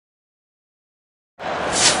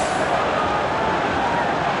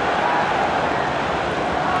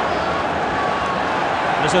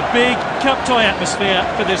There's a big cup tie atmosphere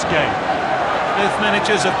for this game. Both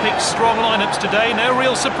managers have picked strong lineups today, no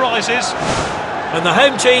real surprises. And the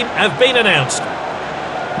home team have been announced.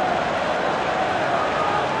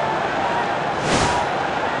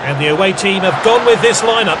 And the away team have gone with this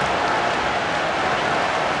lineup.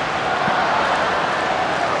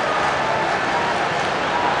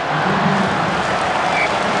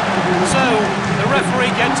 So, the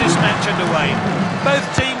referee gets this match underway. Both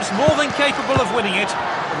teams more than capable of winning it.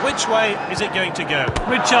 But which way is it going to go?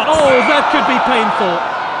 Richard, oh, that could be painful.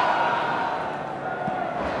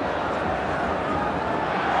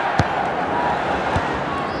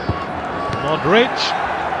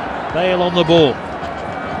 MADRID, Bale on the ball.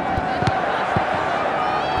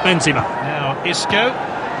 Benzema. Now Isco.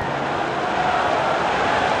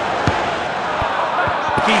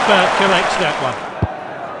 Keeper collects that one.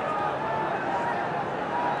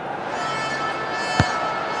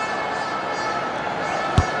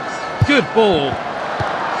 Good ball.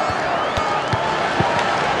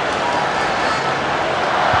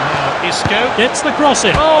 Now Isco. Gets the cross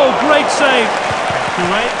in. Oh, great save.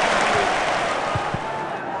 Great.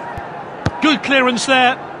 Good clearance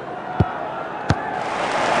there.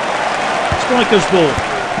 Striker's ball.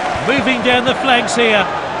 Moving down the flanks here.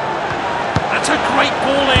 That's a great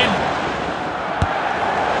ball in.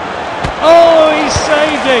 Oh, he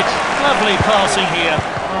saved it. Lovely passing here.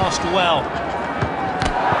 Passed well.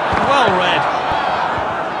 Well read.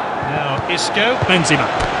 Now Isco. Benzema.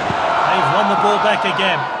 They've won the ball back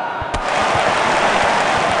again.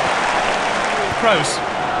 Kroos.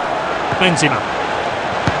 Benzema.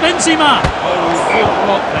 Benzema! Oh, good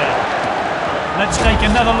block there. Let's take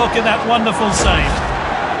another look at that wonderful save.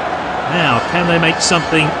 Now, can they make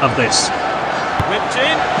something of this? Whipped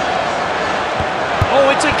in. Oh,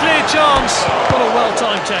 it's a clear chance. What a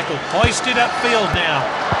well-timed tackle. Hoisted upfield now.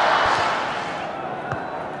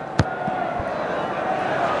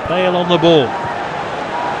 Bale on the ball.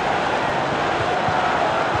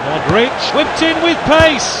 MADRID whipped in with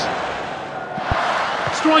pace.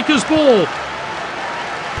 Striker's ball.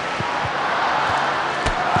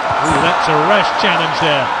 Ooh, that's a rash challenge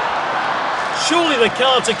there. Surely the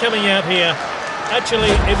cards are coming out here.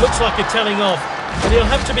 Actually, it looks like a telling off, but he'll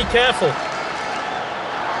have to be careful.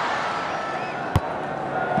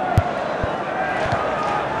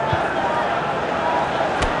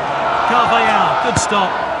 Carvajal, good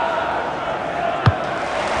stop.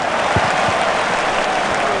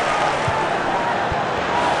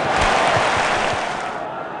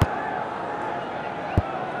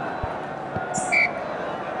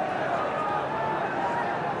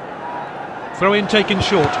 Throw in taken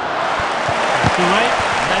short. Great.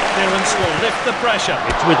 That clearance will lift the pressure.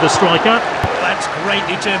 It's with the striker. That's great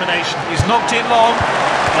determination. He's knocked it long.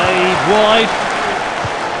 Played wide.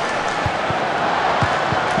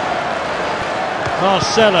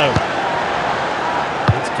 Marcelo.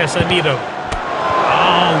 It's Casemiro.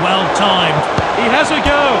 Oh, well timed. He has a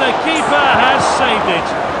go. The keeper has saved it.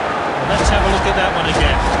 Well, let's have a look at that one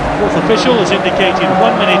again. Fourth official has indicated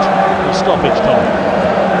 1 minute for stoppage time.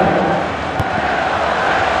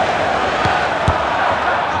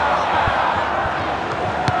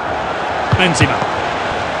 Benzema.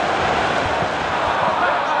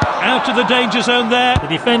 Out of the danger zone there. The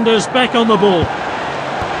defenders back on the ball.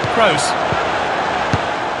 Kroos.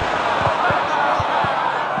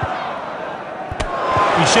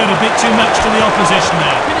 He showed a bit too much to the opposition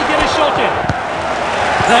there. Can he get a shot in?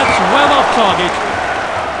 That's well off target.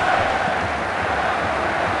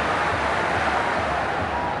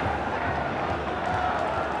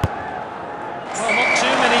 Well, not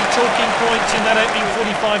too many talking points in that opening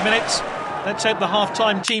 45 minutes. Let's hope the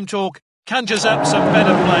half-time team talk conjures up some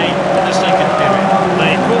better play in the second period.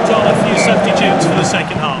 They brought on a few substitutes for the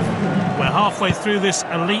second half. We're halfway through this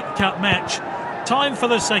Elite Cup match. Time for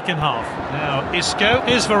the second half. Now Isco,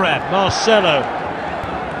 here's Varane. Marcelo.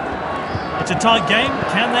 It's a tight game.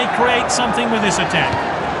 Can they create something with this attack?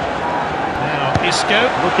 Now Isco.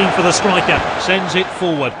 Looking for the striker. Sends it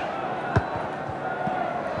forward.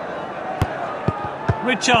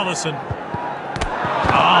 Richarlison.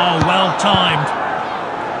 Oh, well timed.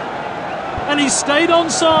 And he stayed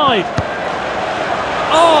onside.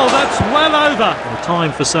 Oh, that's well over. Well,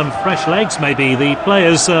 time for some fresh legs, maybe. The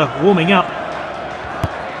players warming up.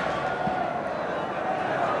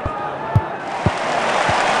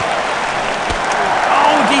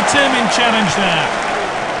 Oh, determined challenge there.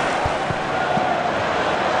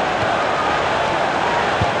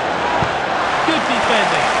 Good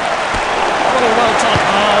defending. What a well timed.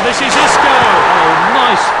 Oh, this is Isco. Oh,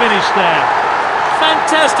 nice finish there.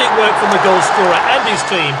 Fantastic work from the goal scorer and his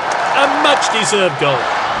team. A much-deserved goal.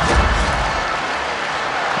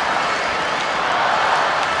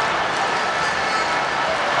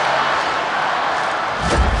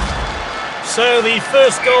 So the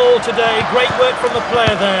first goal today, great work from the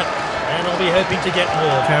player there, and I'll be hoping to get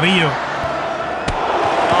more. Carrillo.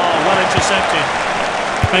 Oh, well intercepted.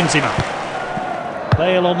 Benzema.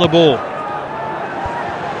 Bale on the ball.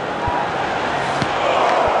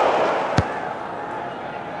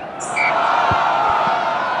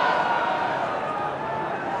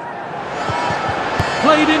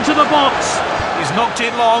 Played into the box. He's knocked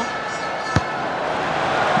it long.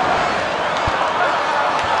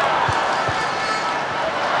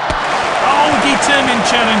 Oh, determined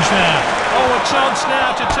challenge there. Oh, a chance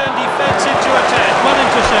now to turn defence into attack. Well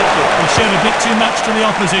intercepted. He showed a bit too much to the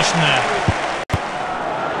opposition there.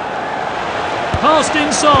 Passed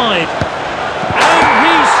inside. And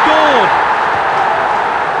he scored.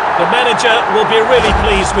 The manager will be really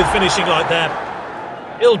pleased with finishing like that.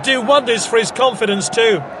 He'll do wonders for his confidence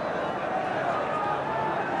too.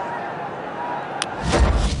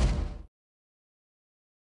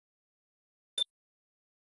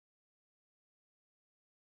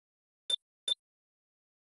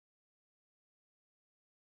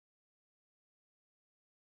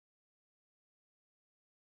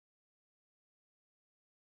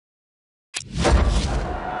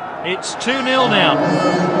 It's 2-0 now.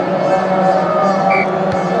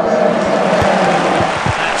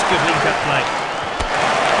 That's good link-up play.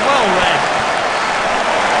 Well read.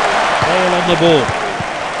 Bale on the ball.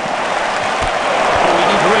 Oh, he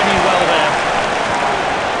did really well there.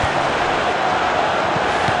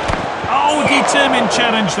 Oh, determined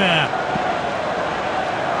challenge there.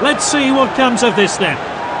 Let's see what comes of this then.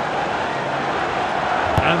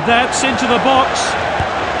 And that's into the box.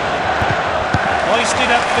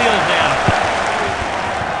 Hoisted upfield now.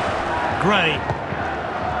 Gray.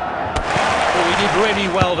 Oh, he did really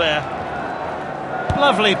well there.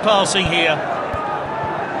 Lovely passing here.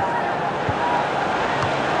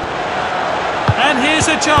 And here's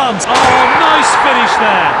a chance. Oh, nice finish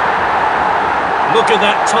there. Look at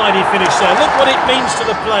that tidy finish there. Look what it means to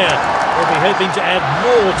the player. He'll be hoping to add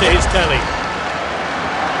more to his tally.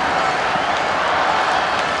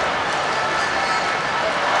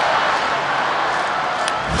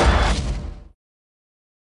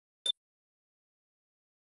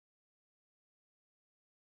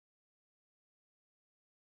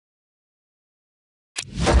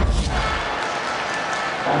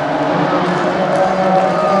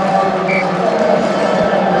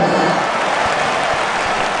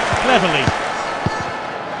 Cleverly.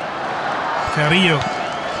 Carrillo.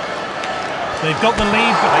 They've got the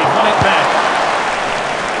lead, but they've won it back.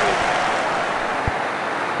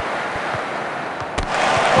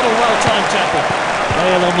 What a well-timed tackle.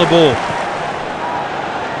 Bale on the ball.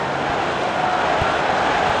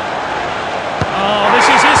 Oh, this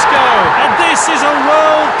is Isco, and this is a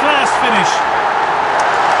world-class finish.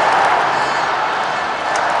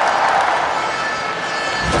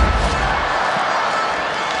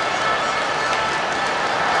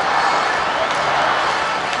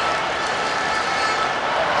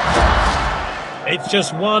 It's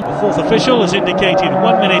just one. The fourth official has indicated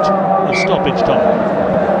 1 minute of stoppage time.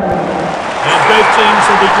 And both teams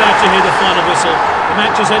will be glad to hear the final whistle. The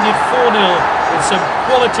match has ended 4-0 with some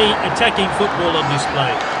quality attacking football on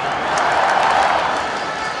display.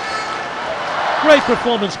 Great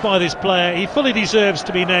performance by this player. He fully deserves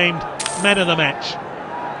to be named man of the match.